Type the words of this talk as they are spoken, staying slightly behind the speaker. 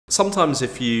Sometimes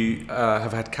if you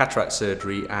have had cataract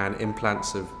surgery and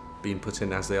implants have been put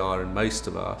in as they are in most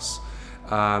of us,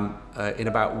 in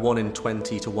about 1 in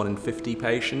 20 to 1 in 50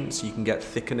 patients you can get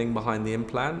thickening behind the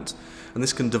implant, and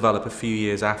this can develop a few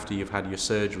years after you've had your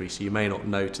surgery, so you may not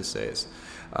notice it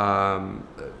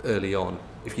early on.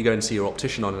 If you go and see your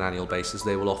optician on an annual basis,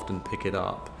 they will often pick it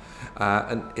up.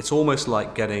 And it's almost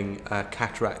like getting a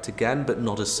cataract again, but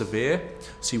not as severe.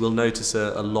 So you will notice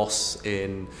a loss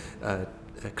in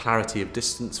clarity of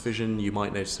distance vision. You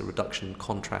might notice a reduction in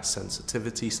contrast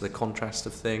sensitivity, so the contrast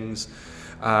of things.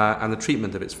 And the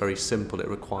treatment of it's very simple. It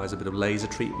requires a bit of laser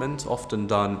treatment, often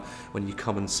done when you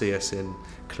come and see us in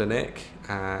clinic,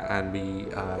 and we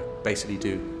basically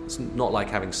do, it's not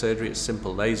like having surgery, it's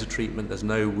simple laser treatment, there's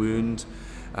no wound.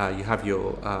 You have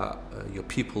your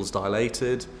pupils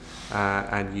dilated,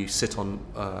 and you sit on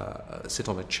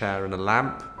a chair and a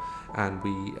lamp, and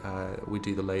we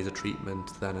do the laser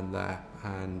treatment then and there,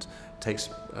 and it takes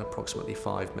approximately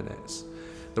 5 minutes.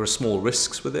 There are small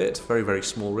risks with it, very, very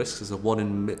small risks. There's a 1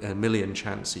 in a million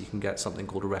chance that you can get something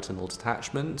called a retinal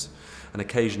detachment, and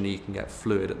occasionally you can get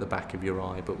fluid at the back of your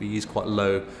eye, but we use quite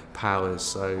low powers,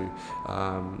 so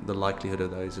the likelihood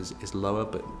of those is lower,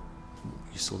 but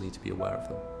you still need to be aware of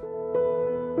them.